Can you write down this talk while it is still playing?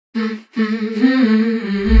Hello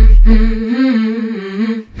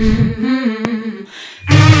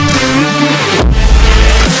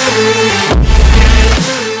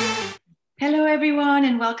everyone,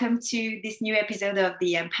 and welcome to this new episode of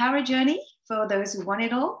the EmpowHer Journey for those who want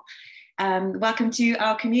it all. Welcome to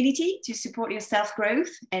our community to support your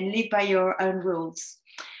self-growth and live by your own rules.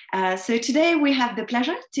 So today we have the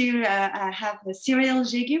pleasure to have Cyrille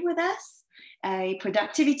Jégu with us, a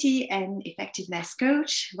productivity and effectiveness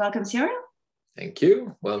coach. Welcome, Cyrille. Thank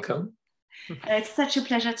you. Welcome. It's such a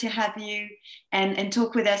pleasure to have you and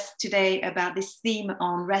talk with us today about this theme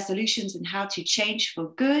on resolutions and how to change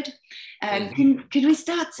for good. Could we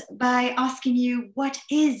start by asking you, what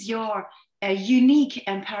is your unique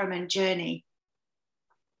empowerment journey?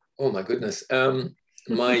 Oh my goodness.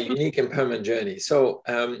 My unique empowerment journey. So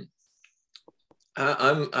I'm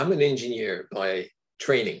an engineer by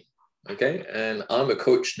training, okay? And I'm a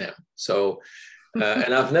coach now. So,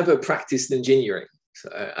 and I've never practiced engineering. So,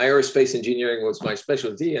 aerospace engineering was my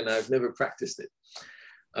specialty, and I've never practiced it.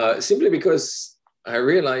 Simply because I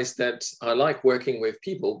realized that I like working with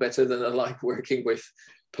people better than I like working with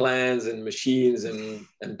plans and machines and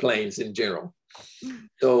planes in general.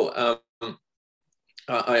 So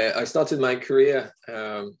I started my career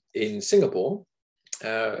in Singapore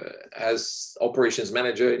as operations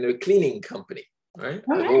manager in a cleaning company, right?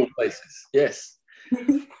 All right. Of all places, yes.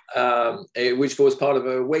 Which was part of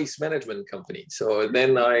a waste management company. So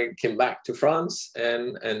then I came back to France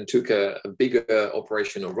and took a bigger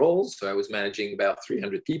operational role. So I was managing about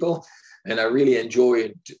 300 people, and I really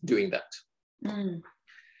enjoyed doing that. Mm.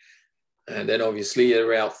 And then obviously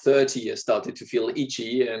around 30, I started to feel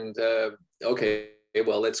itchy and okay,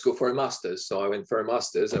 well, let's go for a master's. So I went for a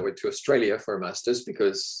master's. I went to Australia for a master's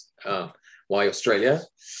because why Australia?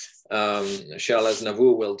 Charles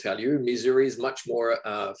Aznavour will tell you, misery is much more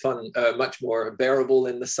fun, much more bearable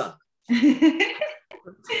in the sun.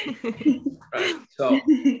 Right. So,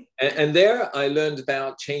 and there I learned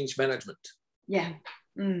about change management. Yeah.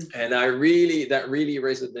 Mm. And that really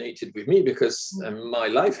resonated with me because my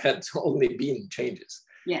life had only been changes.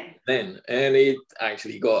 Yeah. Then, and it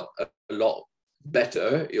actually got a lot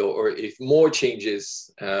better, or if more changes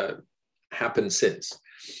happened since.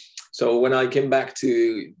 So when I came back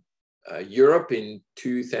to Europe in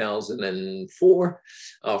 2004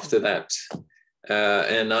 after that,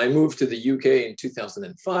 and I moved to the UK in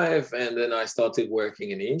 2005, and then I started working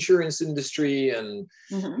in the insurance industry and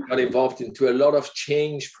got involved into a lot of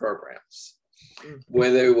change programs,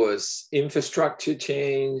 whether it was infrastructure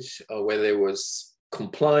change or whether it was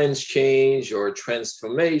compliance change or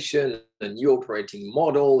transformation, a new operating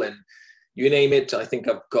model, and you name it, I think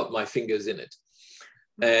I've got my fingers in it.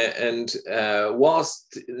 And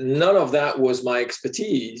whilst none of that was my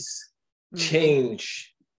expertise,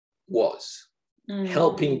 change was.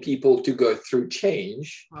 Helping people to go through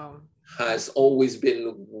change has always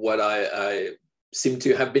been what I seem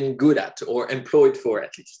to have been good at, or employed for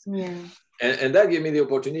at least. Yeah. And that gave me the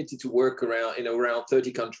opportunity to work around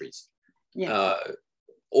 30 countries. Yeah.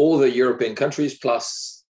 All the European countries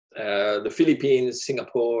plus the Philippines,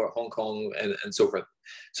 Singapore, Hong Kong, and so forth.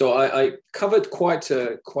 So I covered quite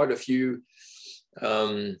a few, what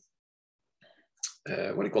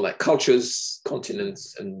do you call that, cultures,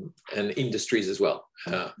 continents, and industries as well.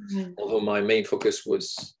 Although my main focus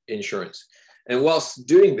was insurance. And whilst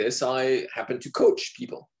doing this, I happened to coach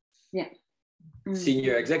people. Yeah.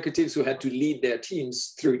 Senior executives who had to lead their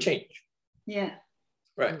teams through change. Yeah.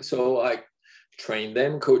 Right. So I train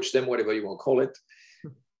them, coach them, whatever you want to call it,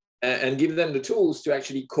 and give them the tools to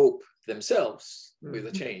actually cope themselves with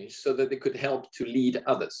the change so that they could help to lead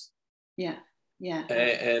others. Yeah. Yeah.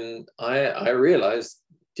 And I realized,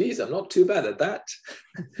 geez, I'm not too bad at that.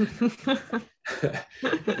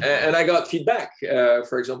 And I got feedback.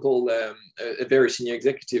 For example, a very senior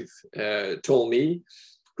executive told me,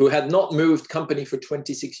 who had not moved company for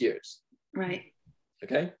 26 years. Right.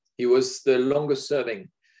 Okay. He was the longest serving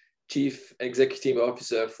chief executive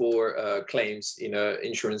officer for claims in an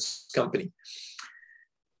insurance company.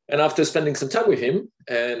 And after spending some time with him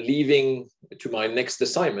and leaving to my next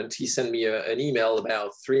assignment, he sent me an email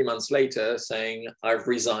about 3 months later saying, I've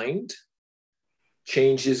resigned.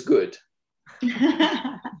 Change is good.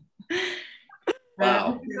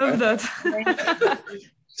 Wow. Love that.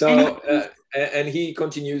 So, and he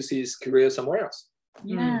continues his career somewhere else.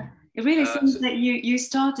 Yeah, it really seems that you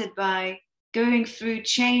started by going through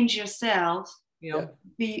change yourself,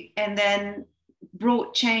 and then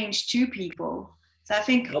brought change to people. So I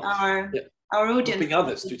think our audience, helping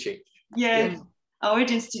others to change. Yeah, our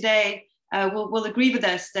audience today will agree with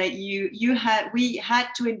us that we had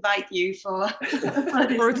to invite you for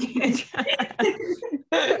this.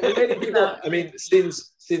 Many people, I mean,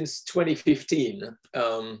 since 2015,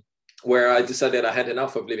 where I decided I had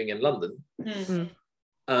enough of living in London,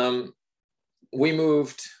 we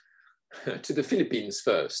moved to the Philippines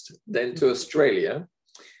first, then to Australia,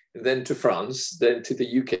 then to France, then to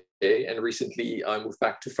the UK, and recently I moved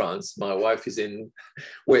back to France. My wife is in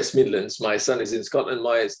West Midlands, my son is in Scotland,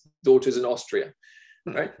 my daughter's in Austria,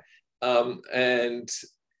 right? And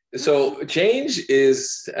so change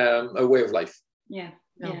is a way of life. Yeah,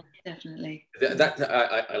 definitely. That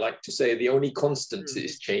I like to say the only constant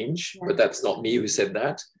is change, but that's not me who said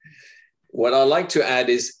that. What I like to add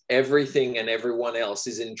is everything and everyone else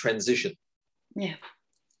is in transition. Yeah.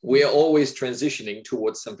 We are always transitioning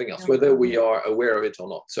towards something else, whether we are aware of it or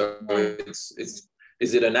not. So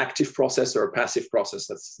is it an active process or a passive process?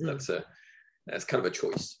 That's kind of a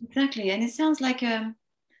choice. Exactly. And it sounds like a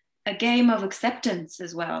game of acceptance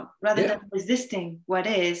as well, rather than resisting what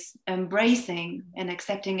is, embracing and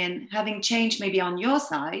accepting and having change maybe on your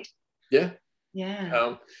side. Yeah.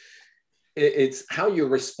 It's how you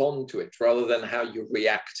respond to it rather than how you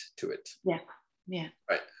react to it. Yeah.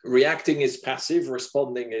 Right. Reacting is passive,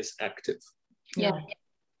 responding is active. Yeah.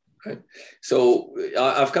 Right. So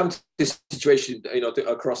I've come to this situation,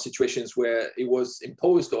 across situations where it was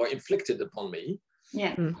imposed or inflicted upon me.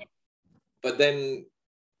 Yeah. But then,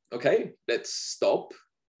 okay, let's stop,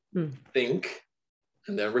 think,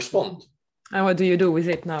 and then respond. And what do you do with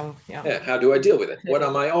it now? Yeah. How do I deal with it? What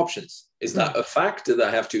are my options? Is that a fact that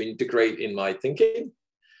I have to integrate in my thinking?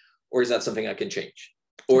 Or is that something I can change?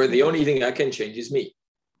 Or the only thing I can change is me.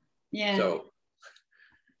 Yeah. So,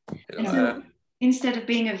 so instead of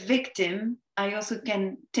being a victim, I also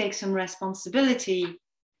can take some responsibility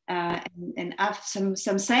and have some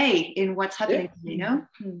say in what's happening to me,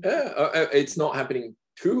 it's not happening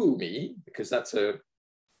to me because that's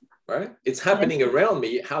right? It's happening around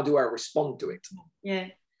me. How do I respond to it? Yeah.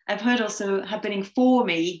 I've heard also happening for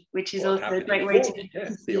me, which is also a great way to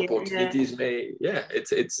the opportunities may,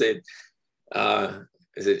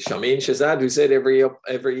 is it Shamin Shazad who said every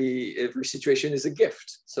situation is a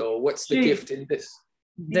gift? So what's the gift in this?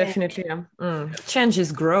 Definitely. Change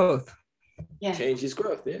is growth. Yeah. Change is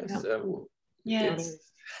growth, yes.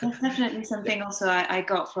 That's definitely something also I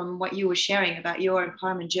got from what you were sharing about your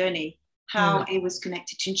empowerment journey, how it was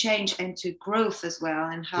connected to change and to growth as well,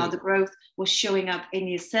 and how the growth was showing up in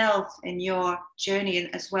yourself and your journey,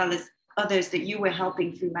 and as well as others that you were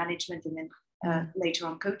helping through management and then later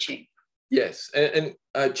on coaching. Yes, and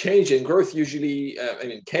change and growth usually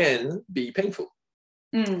can be painful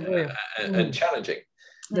and challenging.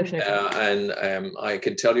 And I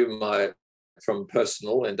can tell you from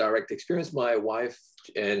personal and direct experience, my wife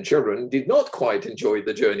and children did not quite enjoy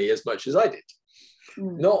the journey as much as I did.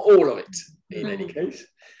 Not all of it, in any case.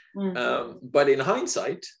 But in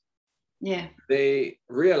hindsight, they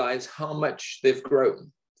realize how much they've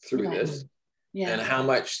grown through this and how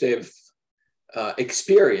much they've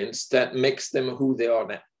experienced that makes them who they are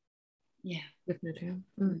now. Yeah, definitely.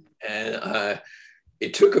 And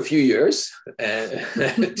it took a few years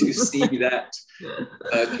to see that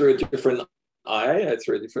through a different eye,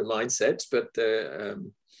 through a different mindset. But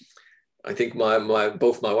I think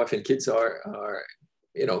both my wife and kids are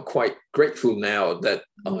quite grateful now that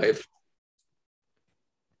I've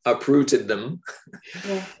uprooted them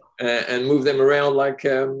and moved them around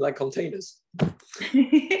like containers.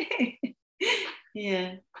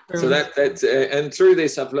 So that's and through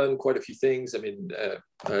this I've learned quite a few things. I mean,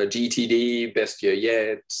 GTD, best year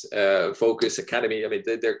yet, Focus Academy. I mean,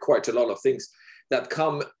 there are quite a lot of things that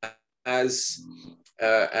come as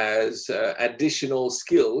additional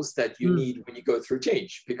skills that you need when you go through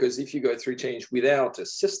change. Because if you go through change without a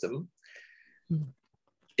system,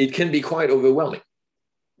 it can be quite overwhelming.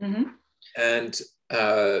 And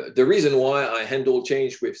the reason why I handle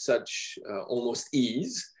change with such almost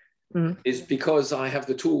ease is because I have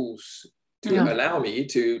the tools to allow me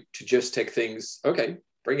to just take things, okay,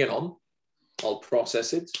 bring it on, I'll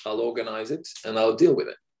process it, I'll organize it, and I'll deal with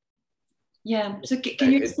it. Yeah, so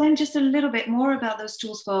can you explain just a little bit more about those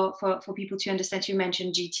tools for people to understand? You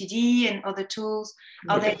mentioned GTD and other tools.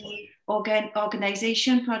 Are they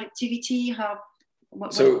organization, productivity?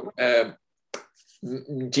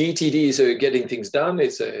 GTD is getting things done.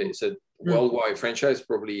 It's a worldwide franchise,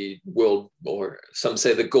 probably world, or some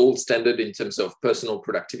say the gold standard in terms of personal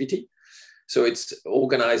productivity. So it's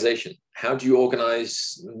organization. How do you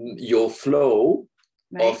organize your flow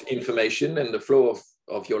of information and the flow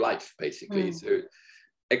of your life, basically? So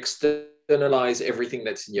externalize everything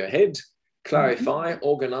that's in your head clarify,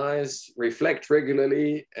 organize, reflect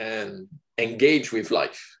regularly, and engage with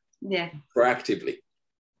life proactively,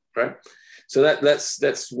 right? So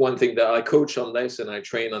that's one thing that I coach on this and I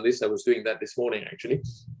train on this. I was doing that this morning, actually.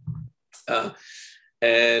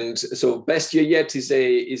 And so best year yet is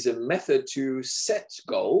a method to set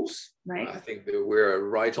goals. Right. I think that we're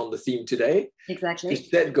right on the theme today. Exactly. To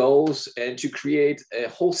set goals and to create a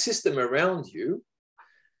whole system around you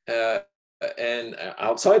and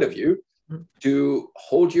outside of you to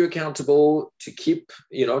hold you accountable, to keep,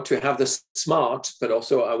 to have the smart, but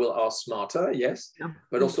also I will ask smarter, yes,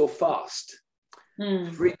 but also fast.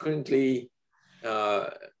 Frequently, I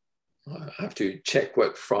have to check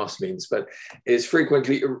what fast means, but is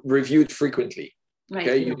frequently reviewed frequently. Right.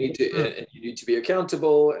 Okay, you need to be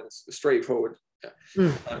accountable and straightforward.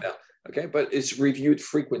 Okay, but it's reviewed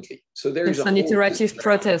frequently. So there's an iterative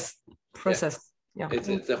process. Yeah,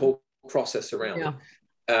 it's a whole process around it.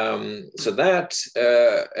 So that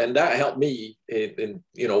and that helped me in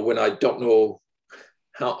when I don't know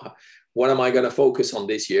what am I going to focus on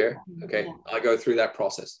this year. Okay, I go through that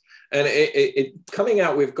process. And it coming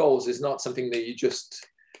out with goals is not something that you just,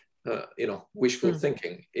 wishful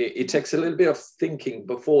thinking. It takes a little bit of thinking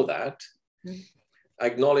before that.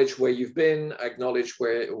 Acknowledge where you've been, acknowledge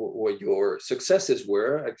what your successes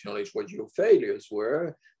were, acknowledge what your failures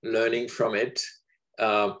were, learning from it,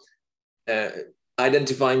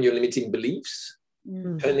 identifying your limiting beliefs,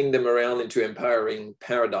 turning them around into empowering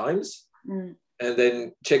paradigms, and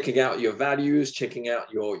then checking out your values, checking out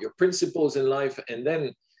your principles in life, and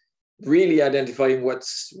then really identifying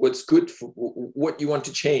what's good for what you want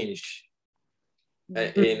to change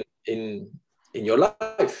in your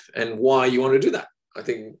life and why you want to do that. I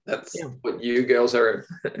think that's what you girls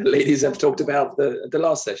ladies have talked about the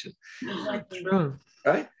last session.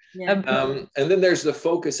 Right? And then there's the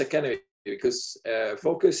Focus Academy, because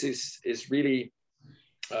focus is really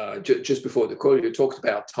just before the call you talked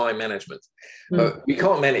about time management. We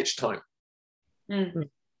can't manage time.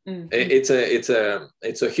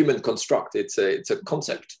 It's a human construct. It's a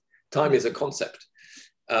concept. Time is a concept.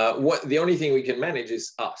 The only thing we can manage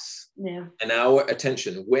is us and our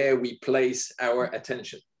attention, where we place our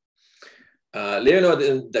attention.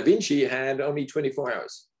 Leonardo da Vinci had only 24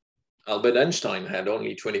 hours. Albert Einstein had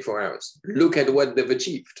only 24 hours. Look at what they've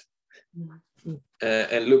achieved.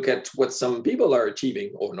 And look at what some people are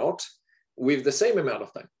achieving or not with the same amount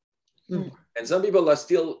of time. And some people are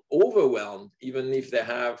still overwhelmed, even if they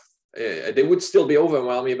have, they would still be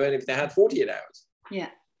overwhelmed even if they had 48 hours. Yeah,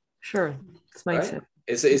 sure. It's mindset. Right?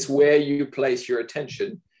 It's where you place your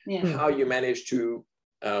attention, how you manage to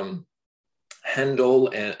handle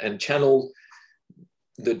and channel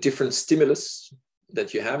the different stimulus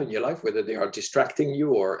that you have in your life, whether they are distracting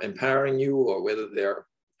you or empowering you, or whether they're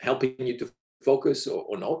helping you to focus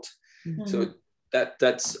or not. So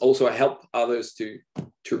that's also help others to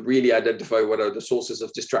really identify what are the sources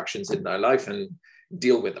of distractions in their life and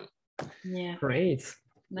deal with them. Yeah, great.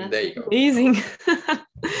 There you go. Amazing.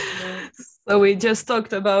 So we just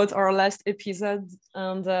talked about our last episode,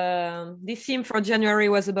 and the theme for January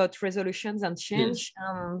was about resolutions and change.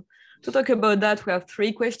 To talk about that, we have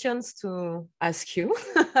 3 questions to ask you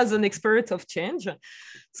as an expert of change.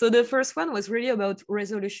 So the first one was really about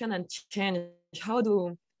resolution and change. How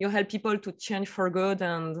do you help people to change for good?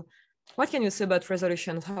 And what can you say about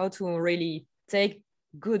resolutions? How to really take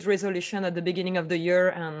good resolution at the beginning of the year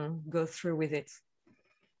and go through with it?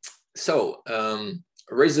 So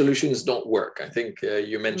resolutions don't work. I think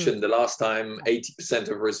you mentioned the last time 80%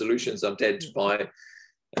 of resolutions are dead by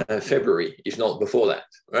February, if not before that,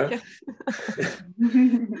 right?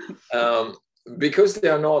 Because they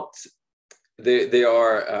are not. They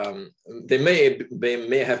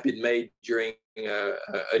may have been made during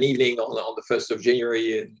an evening on the 1st of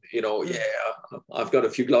January, and I've got a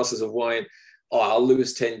few glasses of wine. I'll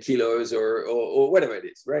lose 10 kilos or whatever it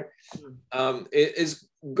is, right? It is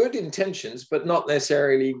good intentions, but not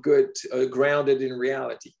necessarily good grounded in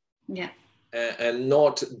reality. Yeah. And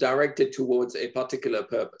not directed towards a particular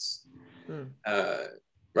purpose.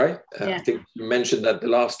 Right? I think you mentioned that the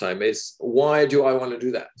last time is, why do I want to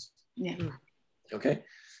do that? Yeah. Okay.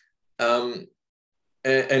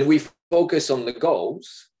 And we focus on the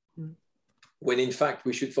goals when in fact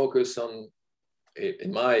we should focus on,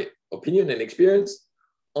 in my opinion and experience,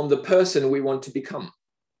 on the person we want to become.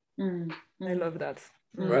 I love that.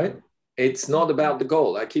 Right? It's not about the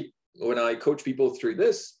goal. When I coach people through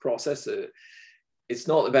this process, it's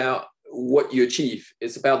not about what you achieve.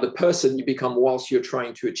 It's about the person you become whilst you're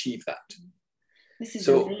trying to achieve that. This is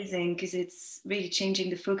amazing, because it's really changing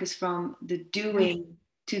the focus from the doing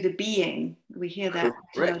to the being. We hear that.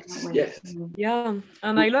 Correct. Yes. Yeah,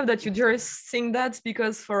 and I love that you just saying that,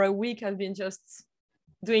 because for a week I've been just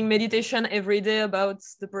doing meditation every day about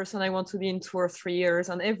the person I want to be in 2 or 3 years,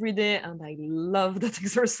 and every day, and I love that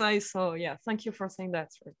exercise. So yeah, thank you for saying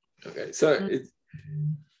that. Okay, so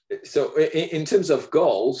so in terms of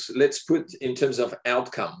goals, let's put in terms of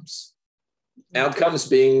outcomes. Outcomes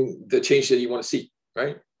being the change that you want to see,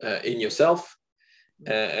 right, in yourself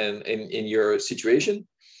and in your situation,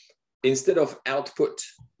 instead of output.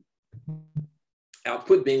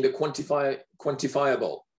 Output being the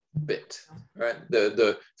quantifiable bit, right?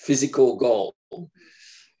 The physical goal,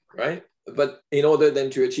 right? But in order then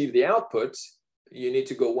to achieve the output, you need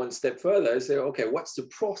to go one step further and say, okay, what's the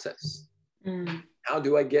process? How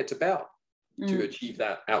do I get about to achieve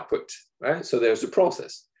that output, right? So there's a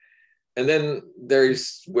process. And then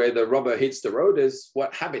there's where the rubber hits the road is,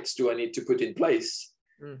 what habits do I need to put in place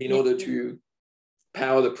in order to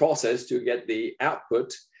power the process to get the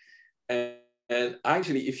output? And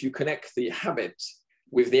actually, if you connect the habit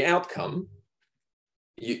with the outcome,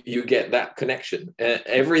 you get that connection.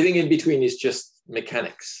 Everything in between is just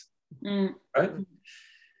mechanics, right?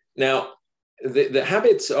 Now, the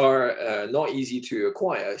habits are not easy to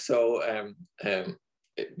acquire, so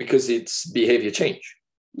because it's behavior change,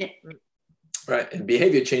 right? And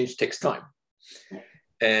behavior change takes time.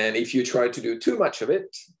 And if you try to do too much of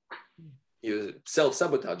it, you're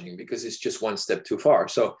self-sabotaging because it's just one step too far.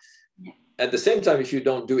 So at the same time, if you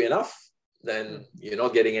don't do enough, then you're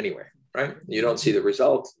not getting anywhere, right? You don't see the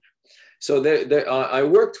result. So I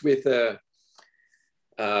worked with a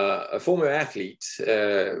former athlete,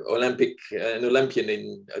 an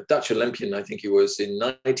Olympian, a Dutch Olympian, I think he was, in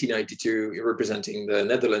 1992, representing the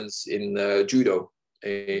Netherlands in judo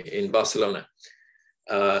in Barcelona.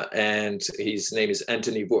 And his name is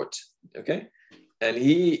Anthony Voort, okay? And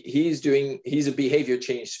he's a behavior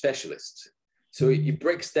change specialist. So he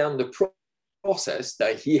breaks down the process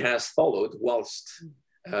that he has followed whilst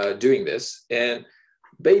doing this, and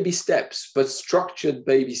baby steps, but structured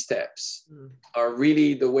baby steps are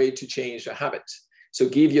really the way to change a habit. So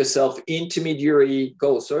give yourself intermediary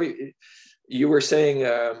goals. So you were saying,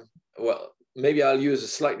 well, maybe I'll use a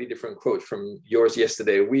slightly different quote from yours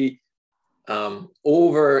yesterday. We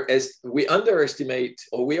underestimate,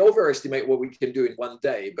 or we overestimate what we can do in one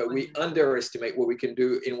day, but we underestimate what we can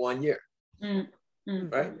do in 1 year.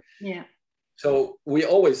 Right? Yeah. So we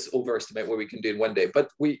always overestimate what we can do in one day,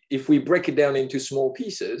 but if we break it down into small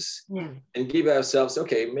pieces and give ourselves,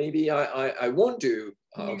 okay, maybe I won't do,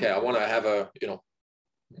 okay, I want to have a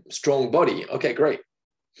strong body. Okay, great.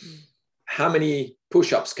 How many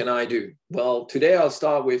push-ups can I do? Well, today I'll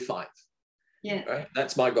start with 5. Yeah. Right?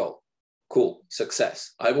 That's my goal. Cool,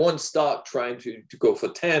 success. I won't start trying to go for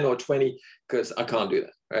 10 or 20 because I can't do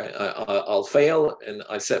that. Right? I'll fail, and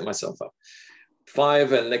I set myself up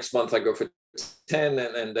 5, and next month I go for 10,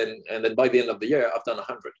 and then by the end of the year I've done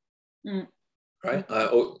 100. Right?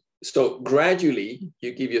 So gradually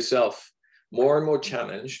you give yourself more and more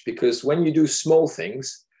challenge, because when you do small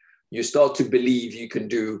things, you start to believe you can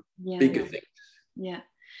do bigger things. Yeah.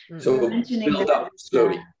 So build up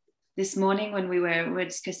slowly. This morning when we were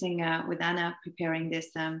discussing with Anna, preparing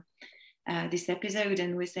this this episode,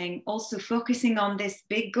 and we're saying also focusing on this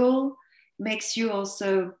big goal makes you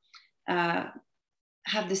also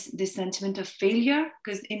have this sentiment of failure,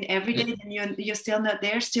 because in every day you're still not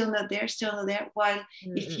there. While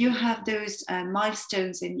if you have those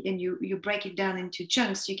milestones and you break it down into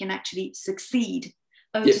chunks, you can actually succeed.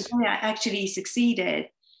 Today I actually succeeded,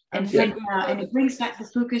 and it brings back the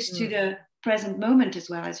focus to the present moment as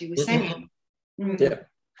well, as you were saying.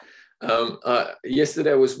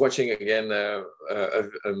 Yesterday I was watching again a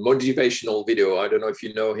motivational video. I don't know if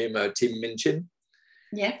you know him, Tim Minchin.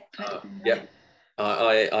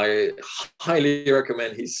 I highly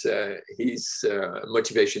recommend his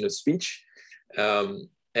motivational speech,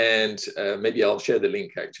 and maybe I'll share the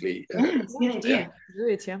link actually. It's a good idea. Do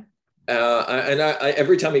it, and I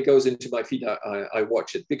every time he goes into my feed, I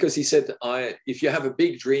watch it, because he said, if you have a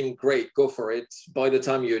big dream, great, go for it. By the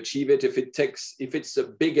time you achieve it, if it's a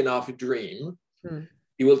big enough dream,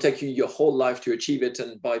 it will take you your whole life to achieve it,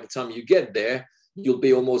 and by the time you get there, you'll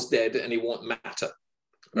be almost dead, and it won't matter,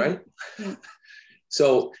 right?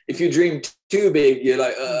 So if you dream too big, you're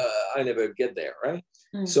like, I never get there, right?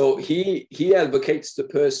 So he advocates the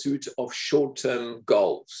pursuit of short-term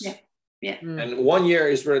goals. And 1 year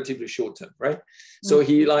is relatively short term, right? So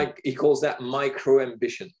he calls that micro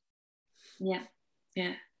ambition.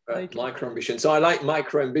 Right? Micro ambition. So I like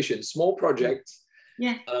micro ambition, small projects.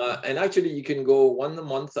 And actually you can go 1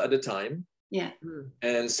 month at a time.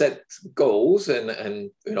 And set goals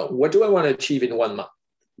and what do I want to achieve in 1 month?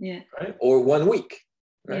 Yeah. Right? Or 1 week,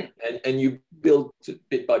 right? Yeah. And you build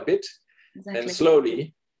bit by bit, Exactly. and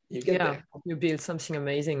slowly you get there. You build something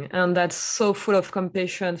amazing, and that's so full of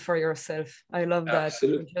compassion for yourself. I love that.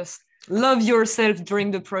 Absolutely. You just love yourself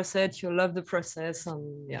during the process. You love the process,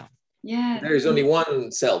 and there is only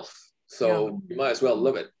one self, so you might as well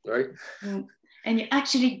love it, right? And you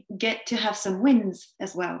actually get to have some wins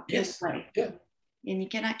as well. Yes. Way. Yeah. And you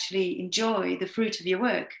can actually enjoy the fruit of your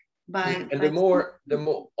work by. And the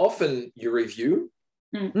more often you review,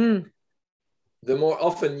 the more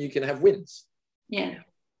often you can have wins. Yeah.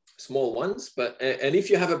 Small ones, and if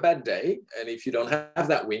you have a bad day, and if you don't have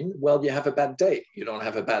that win, well, you have a bad day. You don't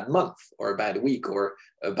have a bad month or a bad week or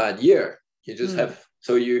a bad year. You just have,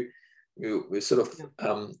 so you sort of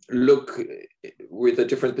look with a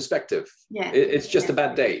different perspective. Yeah. It's just a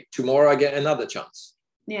bad day. Tomorrow I get another chance.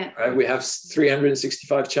 Yeah. Right? We have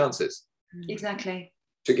 365 chances. Exactly.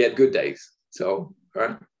 To get good days. So,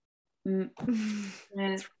 right? Yeah,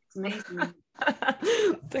 it's amazing.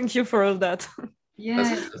 Thank you for all that. Yeah.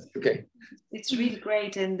 That's okay. It's really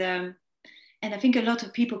great, and I think a lot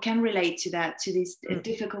of people can relate to that, to this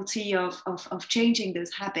difficulty of changing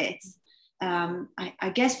those habits.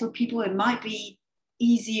 I guess for people it might be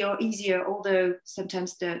easier, although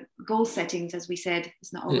sometimes the goal settings, as we said,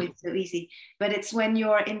 is not always so easy. But it's when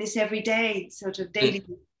you're in this everyday sort of daily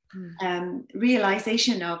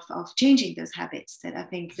realization of changing those habits that I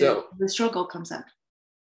think the struggle comes up.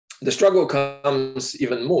 The struggle comes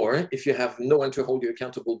even more if you have no one to hold you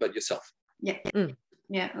accountable but yourself. Yeah.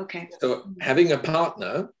 Yeah. Okay. So having a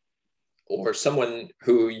partner or someone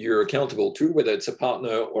who you're accountable to, whether it's a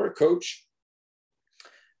partner or a coach,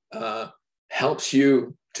 helps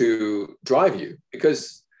you to drive you,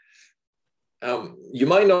 because you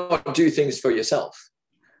might not do things for yourself,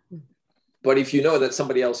 but if you know that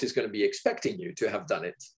somebody else is going to be expecting you to have done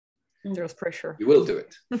it, there's pressure. You will do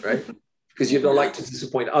it, right? Because you don't like to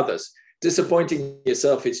disappoint others. Disappointing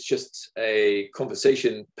yourself is just a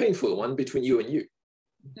conversation, painful one, between you and you,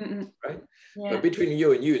 right? Yeah. But between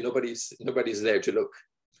you and you, nobody's there to look.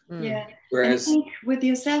 Yeah. Whereas, and I think with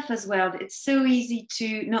yourself as well, it's so easy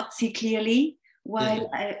to not see clearly, while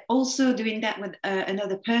also doing that with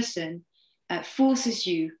another person forces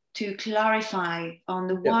you to clarify on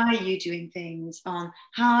the why you're doing things, on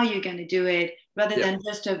how you're going to do it, rather than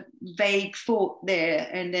just a vague thought there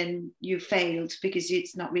and then you failed because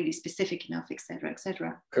it's not really specific enough, etc.,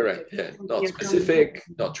 etc. Correct. Yeah. Not specific,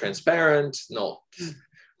 not transparent, not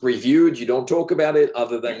reviewed. You don't talk about it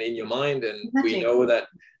other than in your mind, and we know that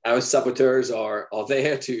our saboteurs are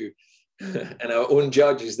there to, and our own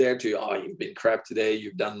judge is there to, you've been crap today,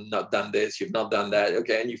 you've not done this, you've not done that,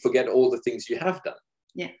 okay, and you forget all the things you have done.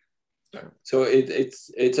 Yeah. So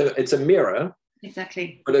it's a mirror,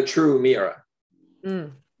 exactly, but a true mirror.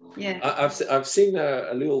 Yeah. I've seen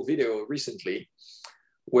a little video recently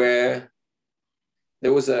where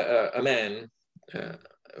there was a man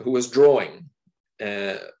who was drawing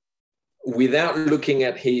without looking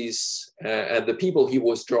at at the people he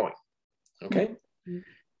was drawing, okay?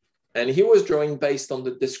 And he was drawing based on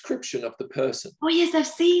the description of the person. Oh yes, I've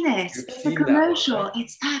seen it. It's a commercial. One, right?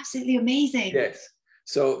 It's absolutely amazing. Yes.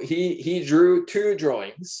 So he drew two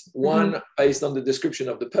drawings, one based on the description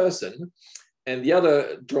of the person, and the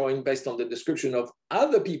other drawing based on the description of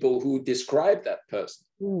other people who describe that person.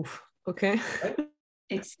 Oof. Okay. Right?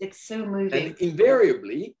 It's so moving. And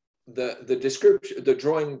invariably, the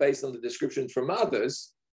drawing based on the description from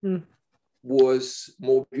others was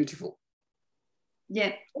more beautiful.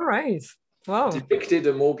 Yeah. All right. Wow. Depicted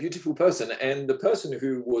a more beautiful person, and the person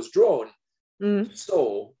who was drawn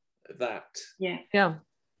saw that. Yeah. Yeah.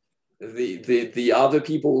 The other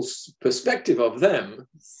people's perspective of them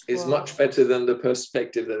is much better than the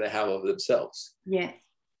perspective that they have of themselves. Yeah.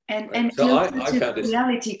 And so closer to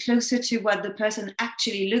reality, closer to what the person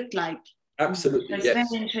actually looked like. Absolutely. It's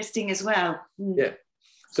very interesting as well. Yeah.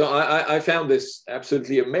 So I found this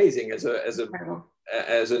absolutely amazing as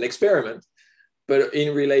an experiment, but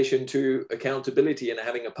in relation to accountability and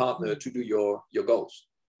having a partner to do your goals.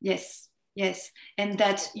 Yes. Yes, and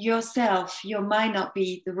that yourself, you might not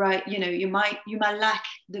be the right, you might lack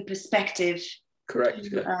the perspective. Correct.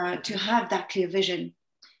 To have that clear vision,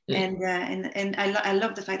 and I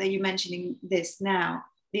love the fact that you're mentioning this now.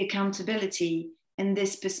 The accountability and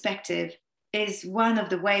this perspective is one of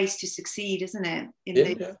the ways to succeed, isn't it, in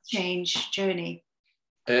the change journey?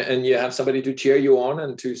 And you have somebody to cheer you on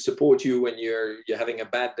and to support you when you're having a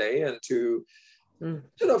bad day, and to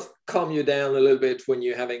sort of calm you down a little bit when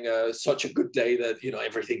you're having such a good day that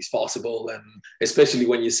everything's possible, and especially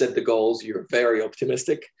when you set the goals, you're very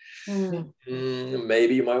optimistic.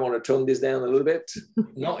 Maybe you might want to tone this down a little bit,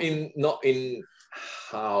 not in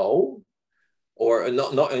how, or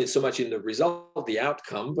not so much in the result, the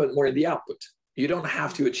outcome, but more in the output. You don't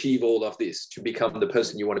have to achieve all of this to become the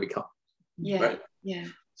person you want to become. Yeah. Right? Yeah.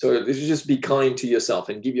 So this is just be kind to yourself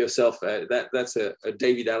and give yourself that's a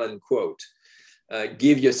David Allen quote.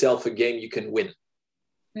 Give yourself a game you can win.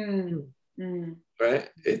 Right?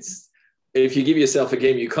 It's if you give yourself a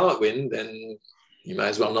game you can't win, then you might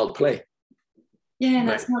as well not play. Yeah, and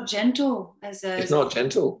that's not gentle. It's not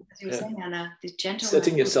gentle. As you were saying, Anna, it's gentle.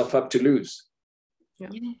 Setting yourself up to lose.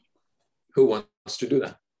 Yeah. Who wants to do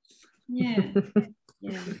that? Yeah.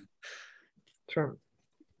 Yeah. True.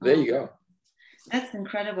 There you go. That's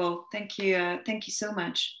incredible. Thank you. Thank you so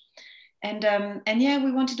much. And yeah,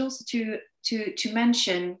 we wanted also to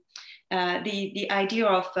mention the idea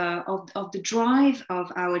of the drive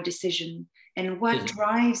of our decision and what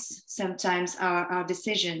drives sometimes our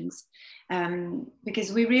decisions.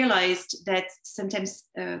 Because we realized that sometimes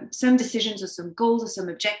some decisions or some goals or some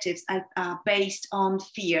objectives are based on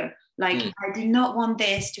fear. Like, I do not want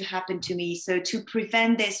this to happen to me. So to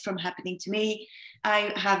prevent this from happening to me,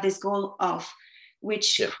 I have this goal of,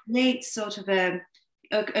 which creates sort of a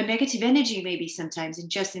negative energy maybe sometimes in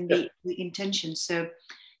the intention. So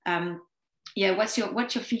what's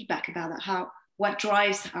your feedback about that? What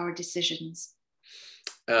drives our decisions?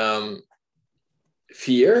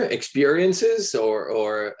 Fear, experiences,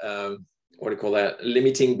 or what do you call that?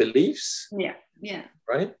 Limiting beliefs. Yeah.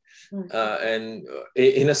 Right. And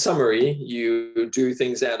in a summary, you do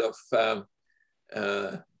things out of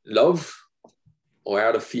love or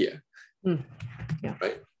out of fear.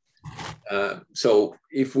 Right. So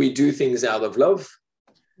if we do things out of love,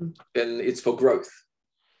 then it's for growth.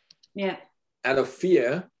 Yeah. Out of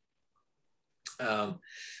fear,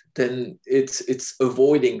 then it's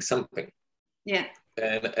avoiding something. Yeah.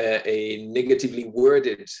 And a negatively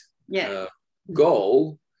worded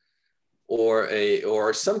goal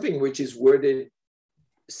or something which is worded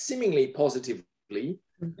seemingly positively,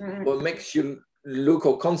 but makes you look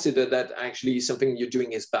or consider that actually something you're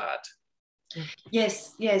doing is bad.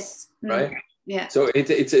 Yes. Right? Yeah. So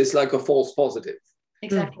it's like a false positive.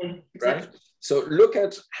 Exactly. Right? So look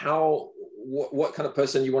at what kind of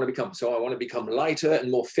person you want to become. So I want to become lighter and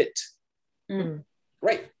more fit.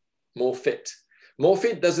 Right. More fit. More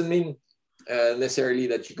fit doesn't mean necessarily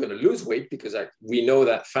that you're going to lose weight, because we know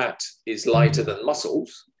that fat is lighter than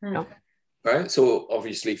muscles. Right. So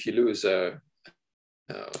obviously if you lose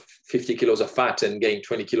 50 kilos of fat and gain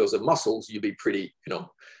 20 kilos of muscles, you'll be pretty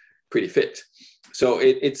fit. So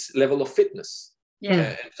it's level of fitness.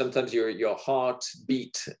 Yeah. Sometimes your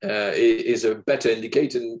heartbeat is a better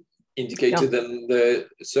indicator than the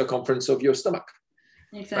circumference of your stomach.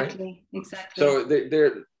 Exactly. Right? Exactly. So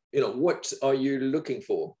they're what are you looking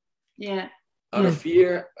for? Yeah. Out of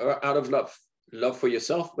fear or out of love? Love for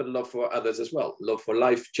yourself, but love for others as well. Love for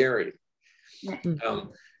life generally. Yeah.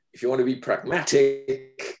 If you want to be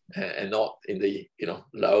pragmatic and not in the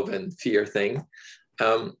love and fear thing,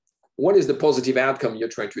 what is the positive outcome you're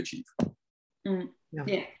trying to achieve?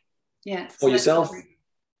 Yeah. For yourself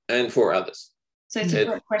and for others. So it's a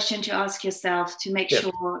good question to ask yourself to make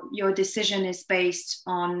sure your decision is based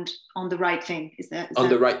on the right thing. Is that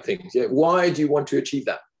the right things? Yeah. Why do you want to achieve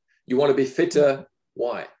that? You want to be fitter.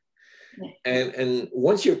 Why? Yeah. And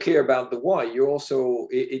once you're clear about the why, you're also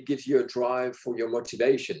it gives you a drive for your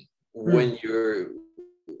motivation. When you're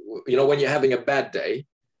having a bad day,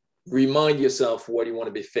 remind yourself why you want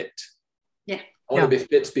to be fit. Yeah. I want to be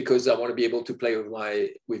fit because I want to be able to play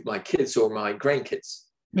with my kids or my grandkids.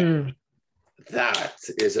 That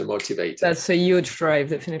is a motivator. That's a huge drive,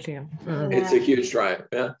 definitely. It's a huge drive.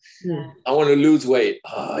 Yeah. I want to lose weight.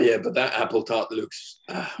 But that apple tart looks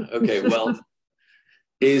okay. Well,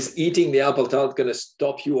 is eating the apple tart going to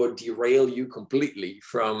stop you or derail you completely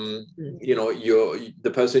from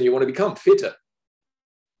the person you want to become, fitter?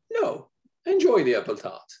 No. Enjoy the apple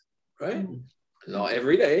tart, right? Not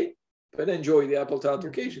every day, but enjoy the apple tart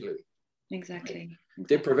occasionally. Exactly.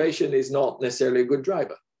 Deprivation is not necessarily a good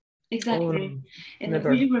driver. Exactly. And it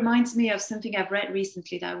really reminds me of something I've read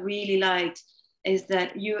recently that I really liked, is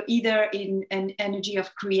that you're either in an energy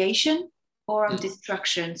of creation or of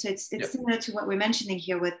destruction. So it's similar to what we're mentioning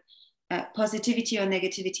here with positivity or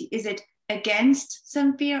negativity. Is it against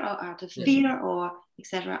some fear or out of fear or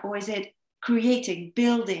etc.? Or is it creating,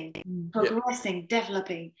 building, progressing,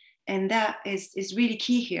 developing? And that is really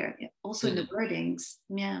key here, also in the wordings.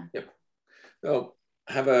 Yeah. Well,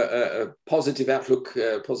 have a positive outlook,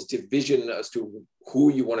 positive vision as to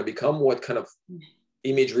who you want to become, what kind of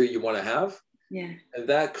imagery you want to have. Yeah. And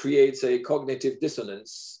that creates a cognitive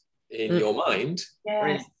dissonance in your mind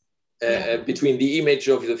between the image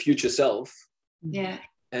of the future self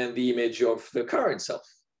and the image of the car itself.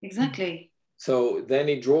 Exactly. So then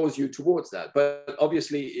it draws you towards that. But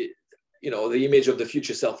obviously, the image of the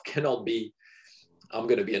future self cannot be, I'm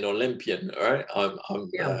going to be an Olympian, all right? I'm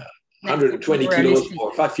 120 kilos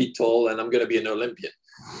or 5 feet tall, and I'm going to be an Olympian.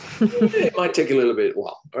 It might take a little bit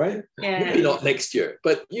while, all right? Yeah. Maybe not next year,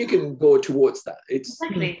 but you can go towards that. It's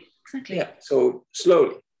exactly. Yeah, so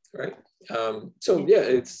slowly, right?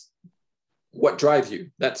 It's what drives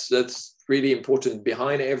you. That's really important.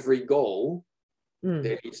 Behind every goal,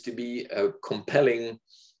 there needs to be a compelling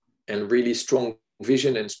and really strong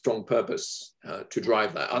vision and strong purpose to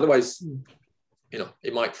drive that. Otherwise,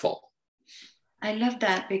 it might fall. I love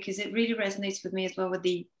that, because it really resonates with me as well, with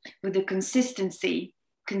the consistency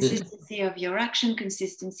of your action,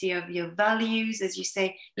 consistency of your values, as you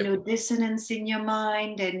say, no dissonance in your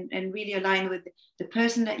mind, and really align with the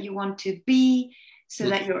person that you want to be, so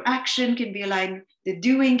that your action can be aligned, the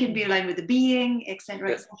doing can be aligned with the being,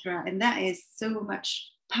 etc., etc. And that is so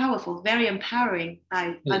much powerful, very empowering,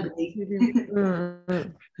 I believe.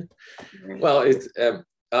 Well,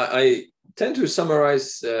 I tend to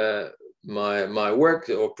summarize my work,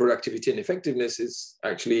 or productivity and effectiveness, is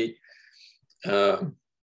actually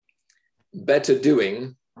better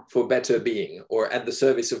doing for better being, or at the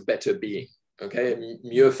service of better being. Okay,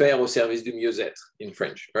 mieux faire au service du mieux-être in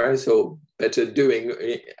French, right? So better doing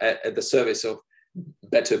at the service of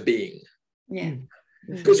better being. Yeah.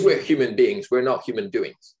 Because we're human beings, we're not human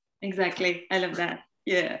doings. Exactly. I love that.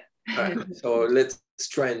 Yeah. Right. So let's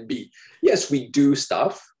try and be. Yes, we do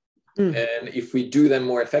stuff. And if we do them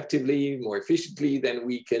more effectively, more efficiently, then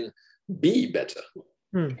we can be better.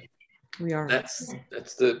 We are. That's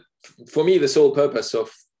for me, the sole purpose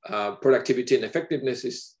of productivity and effectiveness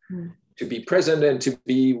is to be present and to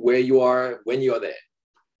be where you are when you are there.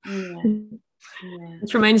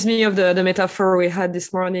 It reminds me of the metaphor we had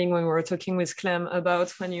this morning when we were talking with Clem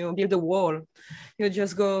about when you build a wall, you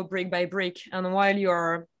just go brick by brick. And while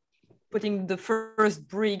you're putting the first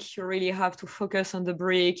brick, you really have to focus on the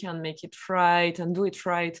brick and make it right and do it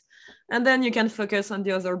right. And then you can focus on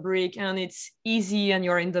the other brick, and it's easy, and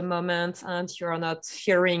you're in the moment, and you're not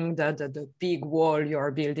hearing the big wall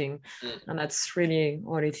you're building. And that's really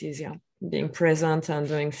all it is, being present and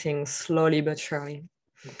doing things slowly but surely.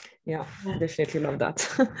 Yeah, definitely love that.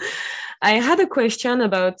 I had a question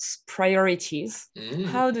about priorities.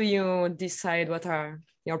 How do you decide what are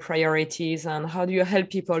your priorities, and how do you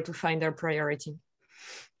help people to find their priority?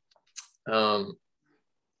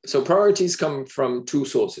 So priorities come from two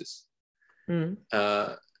sources.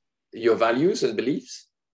 Your values and beliefs,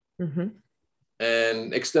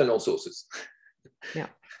 and external sources.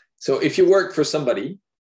 So if you work for somebody,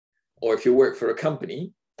 or if you work for a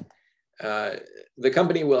company, the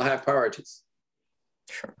company will have priorities.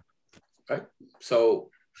 Sure. Right?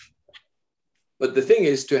 So, but the thing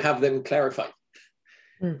is to have them clarified.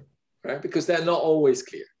 Right? Because they're not always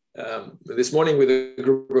clear. This morning with a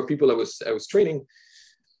group of people I was training,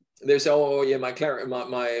 they say, "Oh yeah, my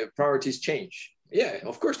priorities change." Yeah,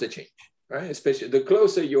 of course they change, right? Especially the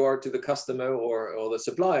closer you are to the customer or the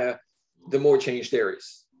supplier, the more change there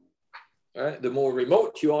is. Right? The more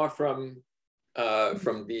remote you are from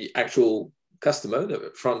the actual customer,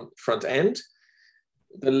 the front end,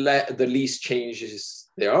 the least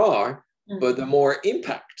changes there are, but the more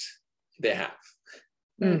impact they have.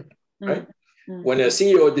 Right? When a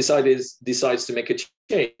CEO decides to make a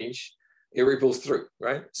change, it ripples through,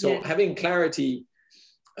 right? So having clarity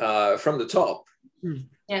from the top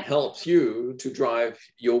helps you to drive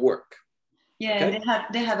your work. Yeah, okay?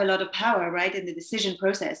 they have a lot of power, right, in the decision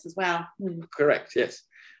process as well. Correct. Yes.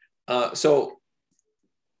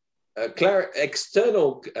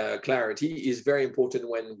 External clarity is very important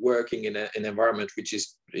when working in an environment which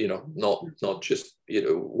is, not just,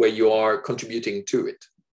 where you are contributing to it.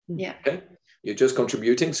 Yeah. Okay. You're just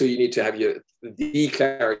contributing, so you need to have the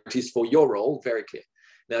clarities for your role very clear.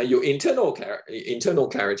 Now, your internal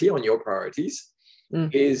clarity on your priorities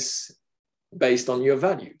is based on your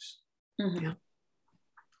values,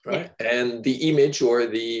 right? And the image or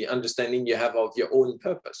the understanding you have of your own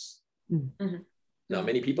purpose. Now,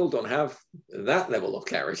 many people don't have that level of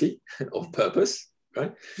clarity of purpose,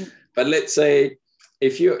 right? But let's say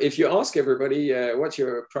if you ask everybody, what's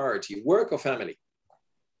your priority, work or family?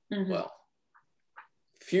 Well,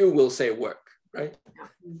 few will say work, right?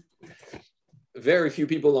 Very few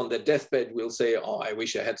people on their deathbed will say, "Oh, I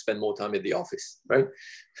wish I had spent more time in the office," right?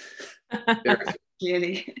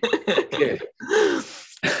 Clearly.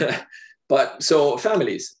 But so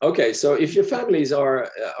families, okay. So if your families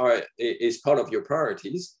is part of your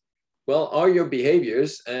priorities, well, are your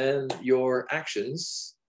behaviors and your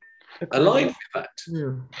actions aligned with that?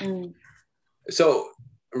 So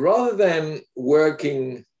rather than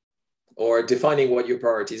working or defining what your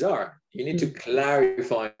priorities are, you need to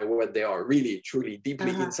clarify what they are really, truly,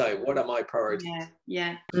 deeply inside. What are my priorities?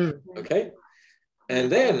 Okay.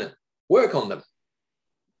 And then work on them.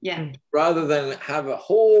 Rather than have a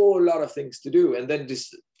whole lot of things to do and then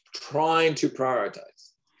just trying to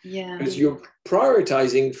prioritize. Because you're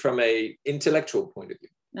prioritizing from a intellectual point of view.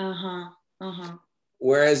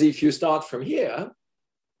 Whereas if you start from here,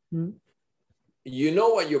 you know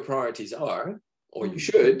what your priorities are, or you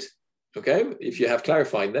should. Okay, if you have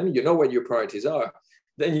clarified them, you know what your priorities are.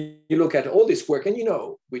 Then you look at all this work and you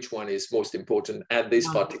know which one is most important at this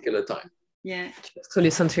particular time. Just to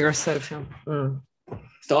listen to yourself.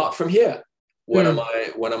 Start from here. What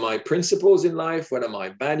are my principles in life? What are my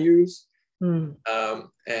values? And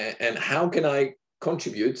how can I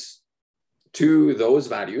contribute to those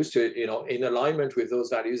values, to, you know, in alignment with those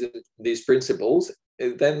values and these principles?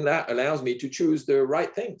 And then that allows me to choose the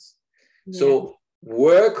right things. So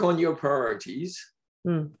work on your priorities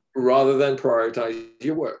rather than prioritize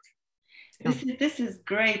your work. This is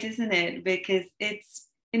great, isn't it? Because it's,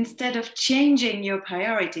 instead of changing your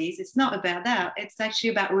priorities, it's not about that. It's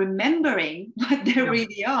actually about remembering what they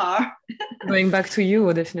really are. Going back to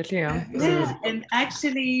you, definitely. And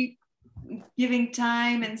actually giving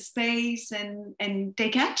time and space and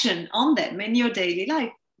take action on them in your daily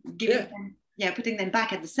life. Putting them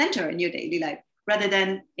back at the center in your daily life rather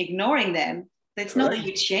than ignoring them. It's not that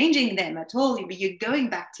you're changing them at all, but you're going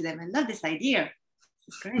back to them. I love this idea.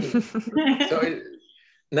 It's great.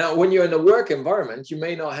 Now, when you're in a work environment, you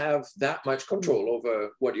may not have that much control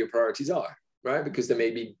over what your priorities are, right? Because they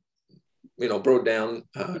may be, you know, brought down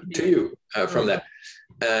to you from that.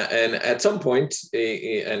 And at some point,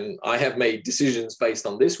 and I have made decisions based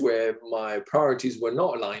on this, where my priorities were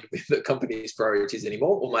not aligned with the company's priorities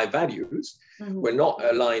anymore, or my values were not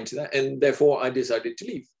aligned to that. And therefore, I decided to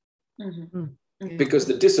leave. Because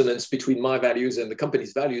the dissonance between my values and the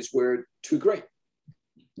company's values were too great.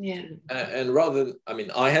 And rather, I mean,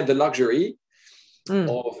 I had the luxury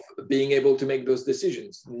of being able to make those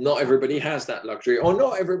decisions. Not everybody has that luxury, or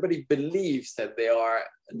not everybody believes that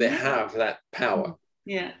they have that power.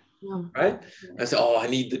 Right? I said, I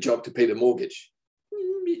need the job to pay the mortgage.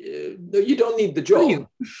 No, you don't need the job.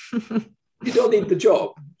 You don't need the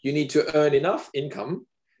job. You need to earn enough income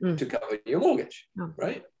to cover your mortgage.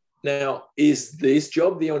 Right? Now, is this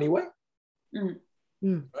job the only way?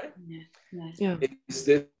 Right? Is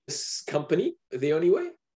this company the only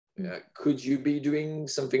way? Could you be doing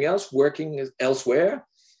something else, working elsewhere?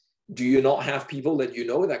 Do you not have people that you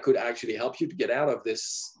know that could actually help you to get out of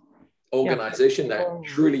this organization that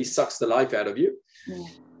truly sucks the life out of you?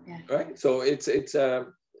 Right? So it's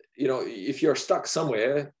you know, if you're stuck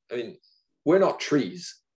somewhere, I mean, we're not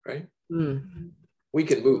trees, right? We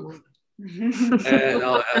can move. And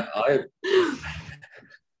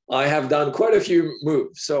I have done quite a few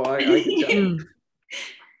moves, so I can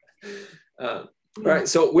tell. Right,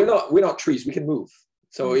 so we're not trees. We can move.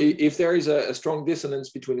 So if there is a strong dissonance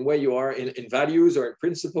between where you are in values or in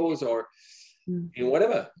principles or in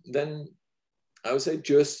whatever, then I would say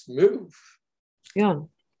just move.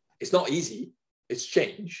 It's not easy. It's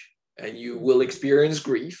change, and you will experience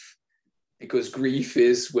grief, because grief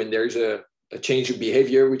is when there's a change of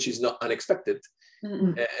behavior which is not unexpected,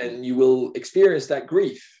 and you will experience that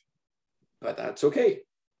grief. But that's okay,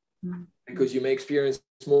 because you may experience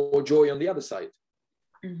more joy on the other side.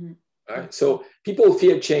 Right? So people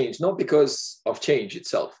fear change, not because of change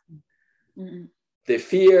itself. They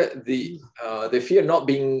fear they fear not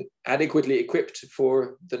being adequately equipped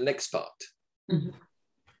for the next part,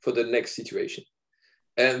 for the next situation.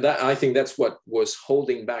 And that, I think that's what was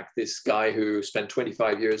holding back this guy who spent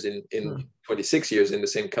 25 years in 26 years in the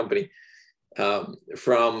same company,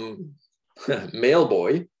 from mail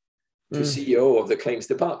boy to CEO of the claims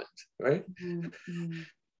department, right?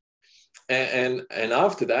 And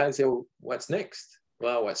after that, I say, well, what's next?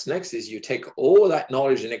 Well, what's next is you take all that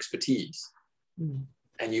knowledge and expertise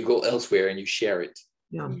and you go elsewhere and you share it.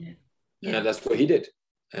 And that's what he did.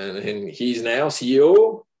 And he's now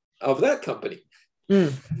CEO of that company.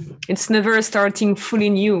 It's never starting fully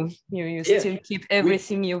new. You still keep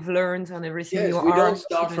everything you've learned and everything you are. We don't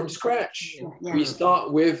start from scratch. We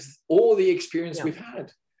start with all the experience we've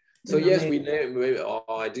had. So yes, we know,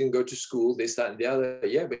 I didn't go to school, this, that, and the other.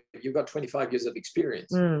 Yeah, but you've got 25 years of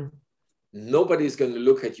experience. Nobody's going to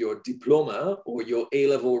look at your diploma or your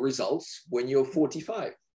A-level results when you're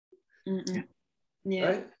 45.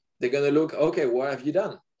 Right? They're going to look, okay, what have you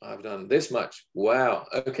done? I've done this much. Wow.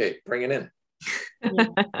 Okay, bring it in.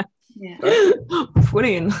 Put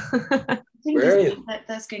in. think Brilliant.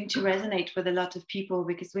 that's going to resonate with a lot of people,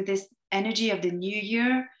 because with this energy of the new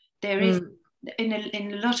year, there is, in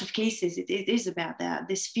a lot of cases, it is about that,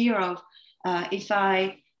 this fear of if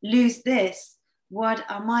I lose this, what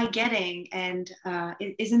am I getting? And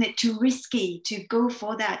isn't it too risky to go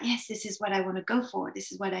for that? Yes, this is what I want to go for.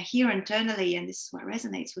 This is what I hear internally, and this is what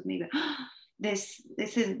resonates with me. But is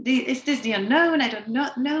this the unknown? I don't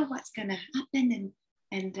not know what's going to happen,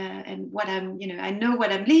 and what I'm, I know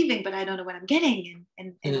what I'm leaving, but I don't know what I'm getting,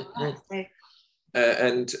 and all that. So.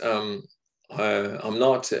 I'm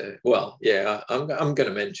not. I'm going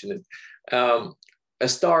to mention it. A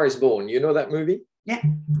Star Is Born. You know that movie? Yeah.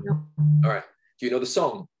 All right. Do you know the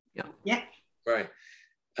song? Yeah. Right.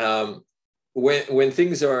 When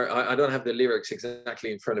things are, I don't have the lyrics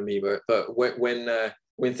exactly in front of me, but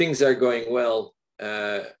when things are going well,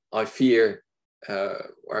 I fear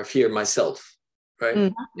myself.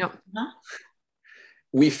 Right.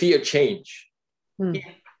 We fear change.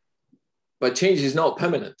 Yeah. But change is not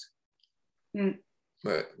permanent.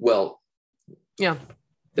 Well,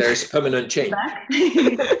 there's permanent change.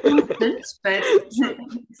 Constant, but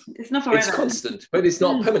it's not forever. It's constant, but it's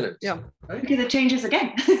not permanent. Right? Because it changes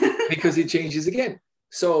again. Because it changes again.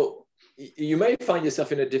 So you may find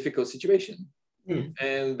yourself in a difficult situation,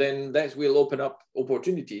 and then that will open up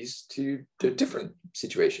opportunities to a different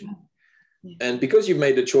situation. And because you've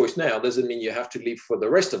made a choice now, doesn't mean you have to live for the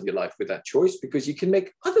rest of your life with that choice, because you can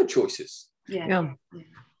make other choices.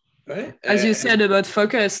 Right? As you said about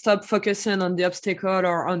focus, stop focusing on the obstacle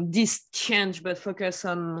or on this change, but focus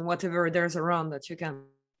on whatever there's around that you can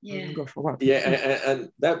go forward. And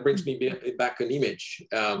that brings me back an image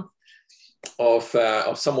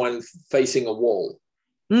of someone facing a wall,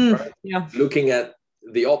 right? Looking at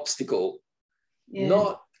the obstacle,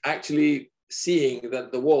 not actually seeing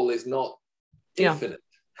that the wall is not infinite.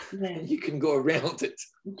 You can go around it.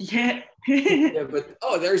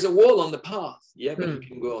 But there's a wall on the path. But you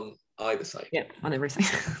can go on either side. On every side.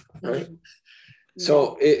 Right.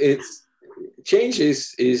 So it's change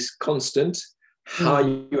is constant. How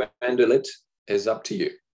you handle it is up to you.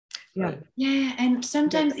 Right? And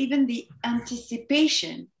sometimes even the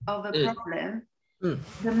anticipation of a problem,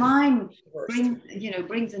 the mind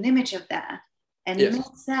brings an image of that and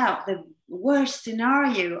makes out the worst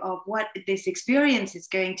scenario of what this experience is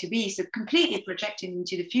going to be, so completely projecting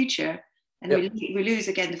into the future, and we lose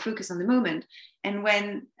again the focus on the moment. And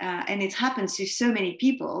when and it happens to so many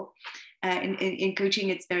people in coaching,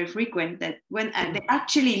 it's very frequent that when they're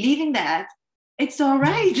actually leaving that, it's all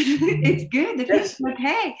right. It's good. It's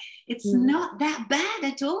okay. It's not that bad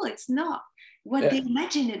at all. It's not what they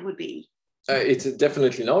imagine it would be. It's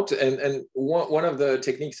definitely not. And one of the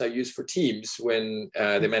techniques I use for teams when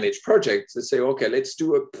they manage projects, they say, okay, let's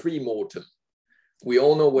do a pre-mortem. We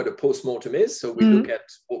all know what a post-mortem is. So we look at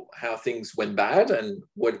how things went bad and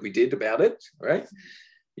what we did about it, right?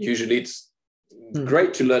 Usually it's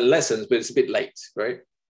great to learn lessons, but it's a bit late, right?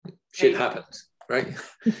 Shit happened, right?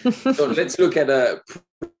 So let's look at a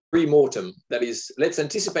pre-mortem. That is, let's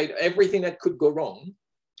anticipate everything that could go wrong.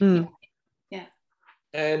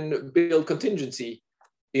 And build contingency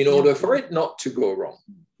in order for it not to go wrong.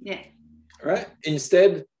 Right?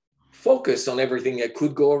 Instead, focus on everything that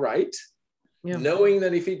could go right, knowing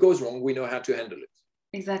that if it goes wrong, we know how to handle it.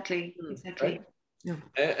 Exactly. Right?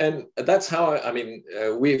 And that's how,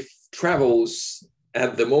 with travels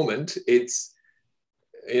at the moment, it's,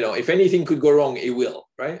 if anything could go wrong, it will,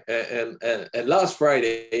 right? And last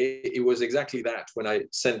Friday, it was exactly that when I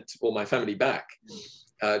sent all my family back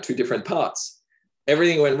to different parts.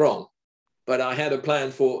 Everything went wrong, but I had a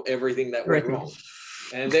plan for everything that went wrong.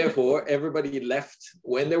 And therefore, everybody left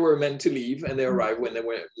when they were meant to leave, and they arrived when they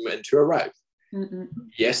were meant to arrive.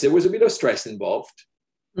 Yes, there was a bit of stress involved,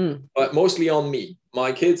 but mostly on me.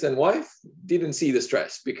 My kids and wife didn't see the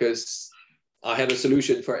stress because I had a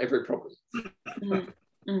solution for every problem.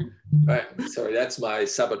 Right. Sorry, that's my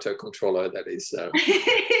saboteur controller. That is,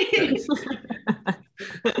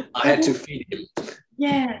 I had to feed him.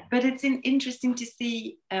 But it's interesting to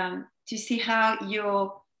see how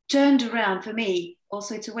you're turned around. For me,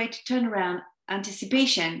 also, it's a way to turn around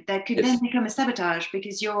anticipation that could then become a sabotage,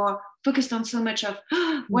 because you're focused on so much of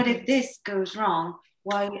what if this goes wrong,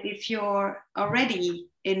 while if you're already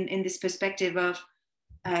in this perspective of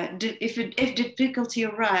if difficulty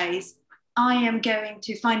arises, I am going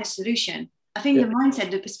to find a solution. I think the mindset,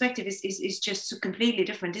 the perspective is just so completely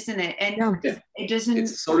different, isn't it? And it doesn't.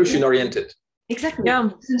 It's solution oriented. Exactly. It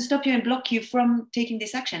doesn't stop you and block you from taking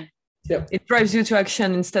this action. It drives you to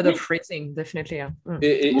action instead of freezing, definitely.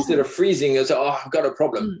 Instead of freezing, it's I've got a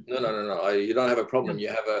problem. No. You don't have a problem. You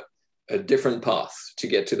have a different path to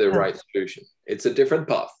get to the right solution. It's a different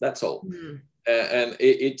path. That's all. And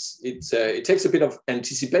it takes a bit of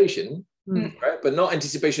anticipation, right? But not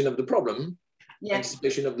anticipation of the problem,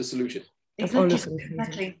 anticipation of the solution.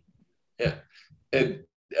 Exactly. Yeah.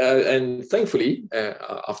 And thankfully,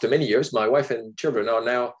 after many years, my wife and children are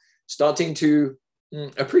now starting to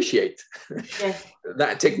appreciate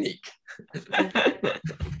that technique.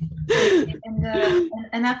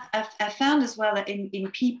 And I've found as well that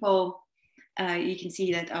in people, you can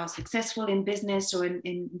see that are successful in business or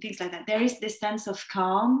in things like that, there is this sense of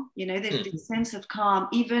calm, there's this sense of calm,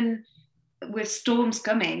 even with storms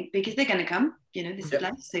coming, because they're going to come, this is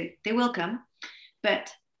life, so they will come,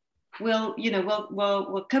 but we'll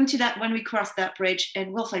come to that when we cross that bridge,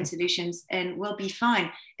 and we'll find solutions and we'll be fine.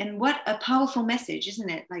 And what a powerful message, isn't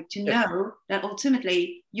it? Like to know that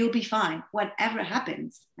ultimately you'll be fine, whatever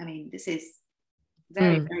happens. I mean, this is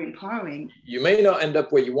very, very empowering. You may not end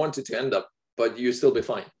up where you wanted to end up, but you'll still be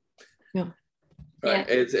fine. Yeah. Right.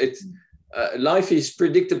 Yeah. It's life is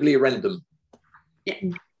predictably random.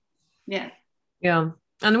 Yeah.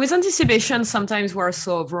 And with anticipation, sometimes we're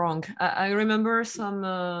so wrong. I remember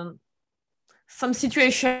some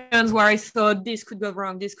situations where I thought this could go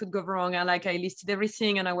wrong, and like I listed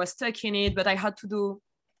everything and I was stuck in it, but I had to do.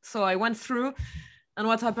 So I went through, and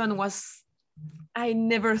what happened was I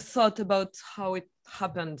never thought about how it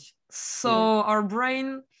happened. So our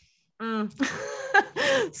brain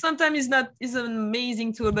sometimes is an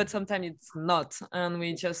amazing tool, but sometimes it's not, and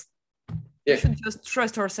we should just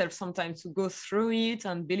trust ourselves sometimes to go through it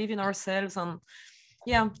and believe in ourselves and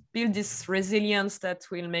build this resilience that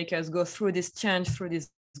will make us go through this change, through this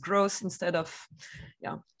growth, instead of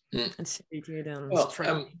anticipated and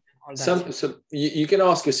so you can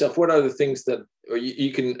ask yourself, what are the things that, or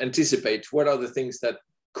you can anticipate what are the things that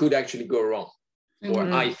could actually go wrong,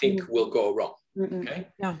 or I think will go wrrong. Okay.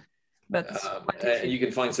 Yeah. But you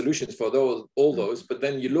can find solutions for all those, but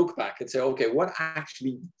then you look back and say, okay, what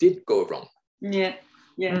actually did go wrong?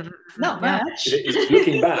 Not much. It's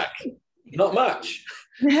looking back, not much.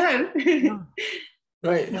 No.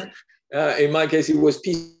 Right. In my case, it was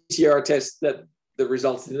PCR tests that the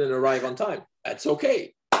results didn't arrive on time. That's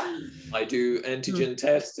okay. I do antigen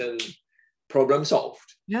tests and problem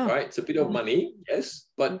solved. Right. It's a bit of money, yes,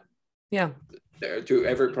 but there, to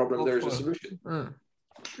every problem there's a solution.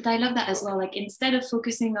 But I love that as well. Like, instead of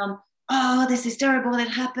focusing on, oh, this is terrible that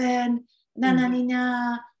happened,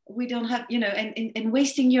 we don't have, and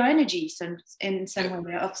wasting your energy in some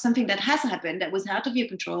way of something that has happened that was out of your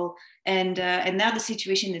control, and now the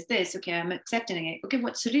situation is this. Okay, I'm accepting it. Okay,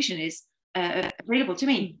 what solution is available to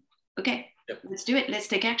me? Okay, let's do it. Let's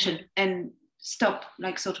take action and stop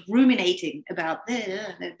like sort of ruminating about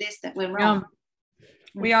this that went wrong.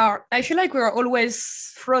 I feel like we are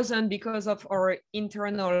always frozen because of our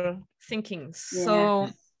internal thinking. So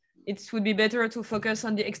it would be better to focus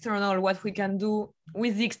on the external, what we can do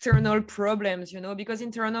with the external problems, because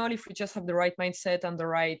internal, if we just have the right mindset and the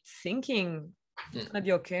right thinking, it's gonna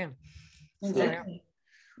be okay. Exactly.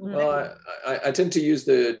 Well, I tend to use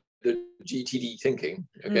the GTD thinking.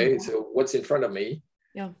 Okay, so what's in front of me?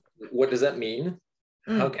 What does that mean?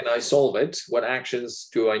 How can I solve it? What actions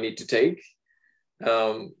do I need to take?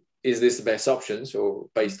 Is this the best option?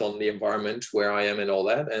 So based on the environment where I am and all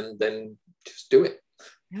that, and then just do it.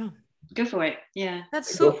 Go for it.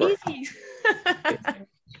 That's so easy.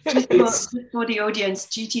 Just for the audience,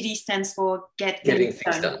 GTD stands for getting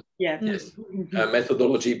things done. Yes.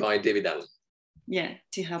 Methodology by David Allen.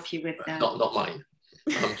 To help you with that. Not mine.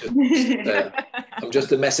 I'm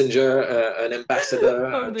just a messenger, an ambassador,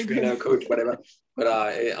 a trainer, coach, whatever. But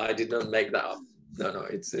I did not make that up. No,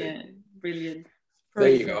 it's brilliant. There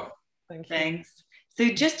you go. Thanks. So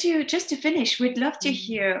just to finish, we'd love to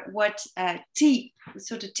hear what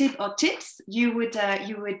tip or tips you would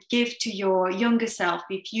give to your younger self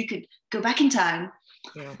if you could go back in time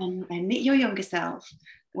and meet your younger self.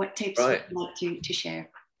 What tips would you like to share?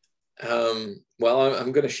 Well,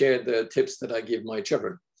 I'm going to share the tips that I give my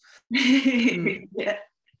children.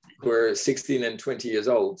 Who are 16 and 20 years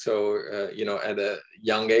old. So, at a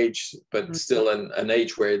young age, but still an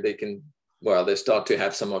age where they can, they start to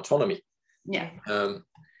have some autonomy. And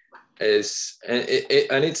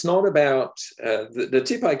it's not about, the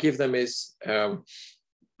tip I give them is,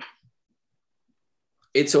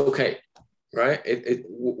 it's okay, right?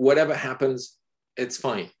 Whatever happens, it's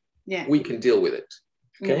fine. We can deal with it.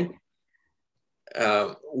 Okay.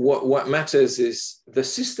 What matters is the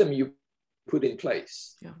system you put in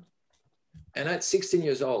place. And at 16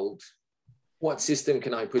 years old, what system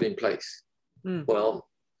can I put in place? Well,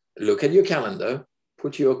 look at your calendar,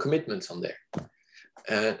 put your commitments on there.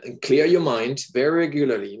 and clear your mind very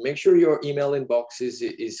regularly. Make sure your email inbox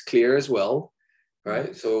is clear as well,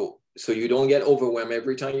 right? So you don't get overwhelmed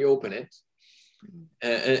every time you open it.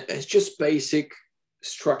 And it's just basic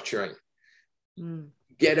structuring.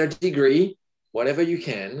 Get a degree, whatever you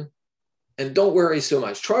can, and don't worry so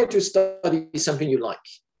much. Try to study something you like,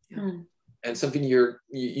 and something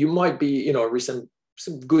you might be,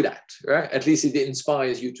 some good at, right? At least it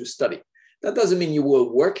inspires you to study. That doesn't mean you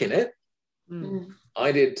will work in it. I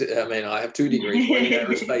have 2 degrees, one in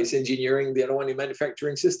aerospace engineering, the other one in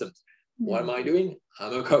manufacturing systems. What am I doing?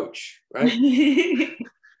 I'm a coach, right?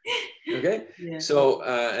 Okay. Yeah. So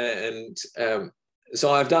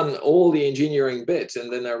so I've done all the engineering bits, and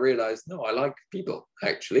then I realized, no, I like people,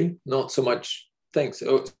 actually, not so much things.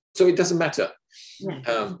 So it doesn't matter.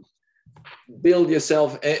 Build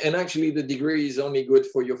yourself, and actually the degree is only good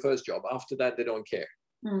for your first job. After that, they don't care.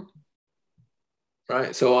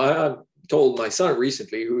 Right. So I told my son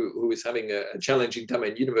recently, who is having a challenging time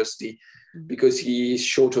at university because he is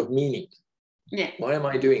short of meaning. Yeah. Why am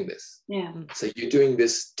I doing this? Yeah. So you're doing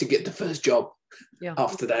this to get the first job. Yeah.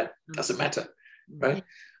 After that, doesn't matter. Right.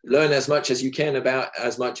 Learn as much as you can about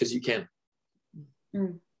as much as you can.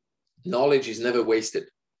 Knowledge is never wasted.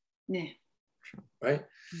 Yeah. Right.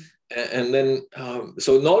 And then,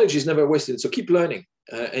 so knowledge is never wasted. So keep learning.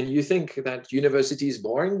 And you think that university is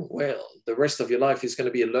boring? Well, the rest of your life is going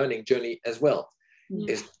to be a learning journey as well.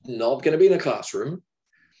 It's not going to be in a classroom.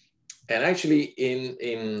 And actually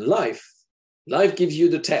in life gives you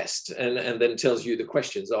the test and then tells you the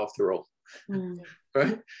questions after all.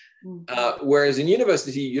 Right? Whereas in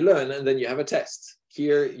university, you learn and then you have a test.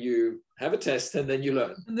 Here you have a test and then you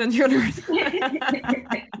learn. And then you learn.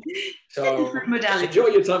 So enjoy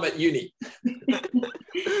your time at uni.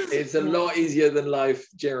 It's a lot easier than life,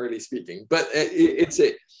 generally speaking. But at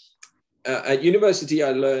university,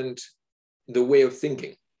 I learned the way of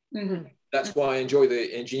thinking. That's why I enjoy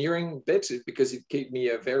the engineering bit, because it gave me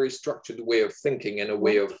a very structured way of thinking and a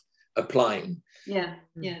way of applying. Yeah,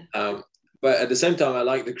 yeah. But at the same time, I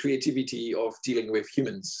like the creativity of dealing with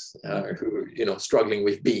humans who, struggling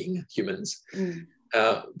with being humans.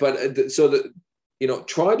 Try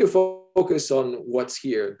to focus on what's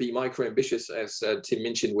here. Be micro-ambitious, as Tim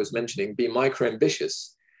Minchin was mentioning. Be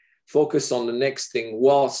micro-ambitious. Focus on the next thing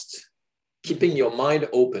whilst keeping your mind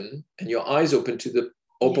open and your eyes open to the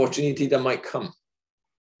opportunity that might come.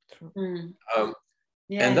 And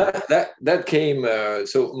that came.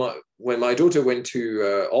 When my daughter went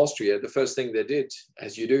to Austria, the first thing they did,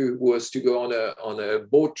 as you do, was to go on a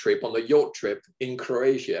boat trip, on a yacht trip in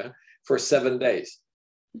Croatia for 7 days.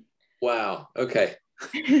 Wow. Okay.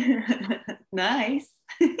 Nice.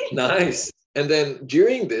 Nice. And then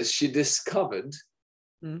during this, she discovered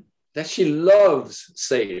that she loves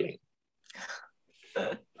sailing.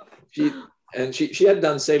 She had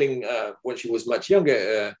done sailing when she was much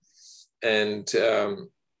younger in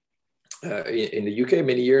the UK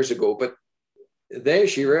many years ago. But there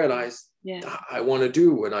she realized, I want to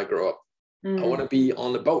do when I grow up. I want to be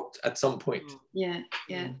on the boat at some point. Yeah,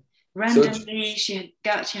 yeah. Randomly, she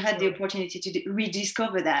had the opportunity to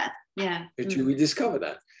rediscover that. Yeah. To rediscover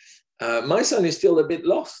that. My son is still a bit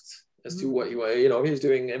lost as to what he's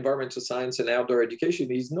doing environmental science and outdoor education.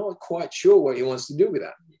 He's not quite sure what he wants to do with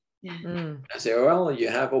that. Yeah. I say, well, you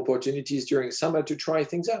have opportunities during summer to try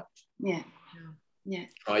things out. Yeah. Yeah.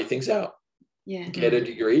 Try things out. Yeah. Get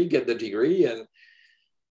the degree, and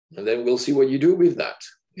then we'll see what you do with that.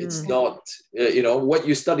 It's not, what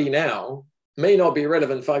you study now may not be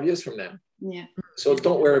relevant 5 years from now. Yeah. So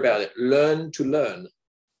don't worry about it. Learn to learn.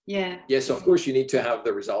 Yeah. Yes, of course, you need to have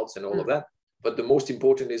the results and all of that. But the most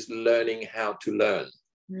important is learning how to learn.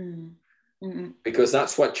 Because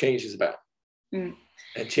that's what change is about. And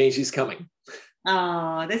change is coming.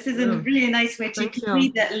 Oh, this is a really nice way to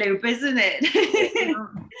complete that loop, isn't it?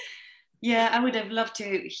 Yeah, I would have loved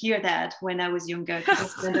to hear that when I was younger. I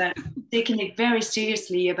was taking it very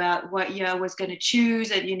seriously about what year I was going to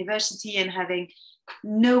choose at university, and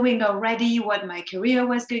knowing already what my career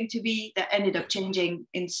was going to be. That ended up changing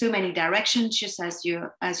in so many directions, just as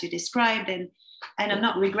you described. And I'm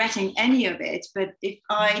not regretting any of it. But if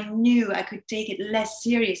I knew I could take it less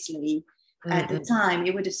seriously at the time,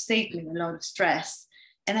 it would have saved me a lot of stress.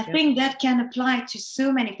 And I think that can apply to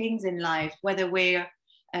so many things in life, whether we're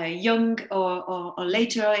young or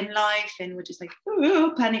later in life, and we're just like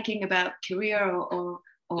panicking about career or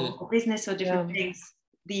business or different things.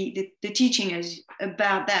 The teaching is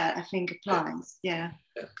about that, I think, applies. Yeah.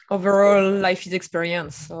 Overall life is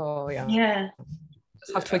experience. So yeah.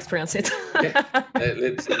 have to experience it.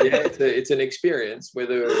 It's an experience,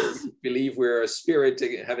 whether we believe we're a spirit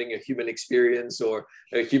having a human experience or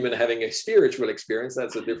a human having a spiritual experience.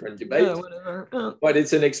 That's a different debate. Yeah, whatever. But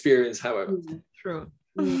it's an experience, however. True.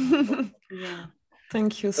 Yeah.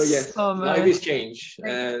 Thank you so yes, so much. life is change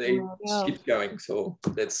and it keeps going. So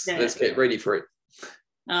let's get ready for it.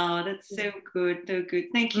 Oh, that's so good, so good.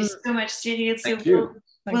 Thank you so much, Cyrille. Thank you.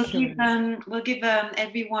 We'll give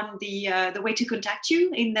everyone the way to contact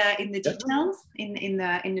you in the details in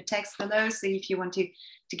the text below. So if you want to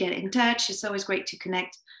get in touch, it's always great to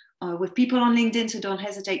connect with people on LinkedIn. So don't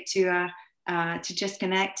hesitate to just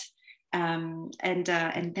connect. And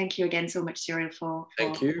thank you again so much, Cyrille, for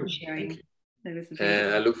sharing.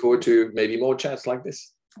 And I look forward to maybe more chats like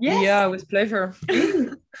this. Yes. Yeah, with pleasure.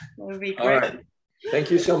 That would be great. All right.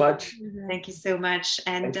 Thank you so much. Thank you so much.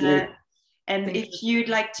 And Thank if you'd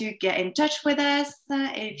like to get in touch with us,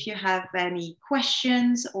 if you have any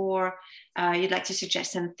questions or you'd like to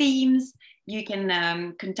suggest some themes, you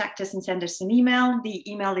can contact us and send us an email. The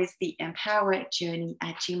email is the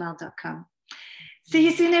EmpowHerJourney@gmail.com. See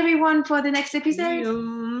you soon, everyone, for the next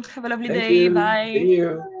episode. Have a lovely day. Bye. See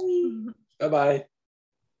you. Bye-bye.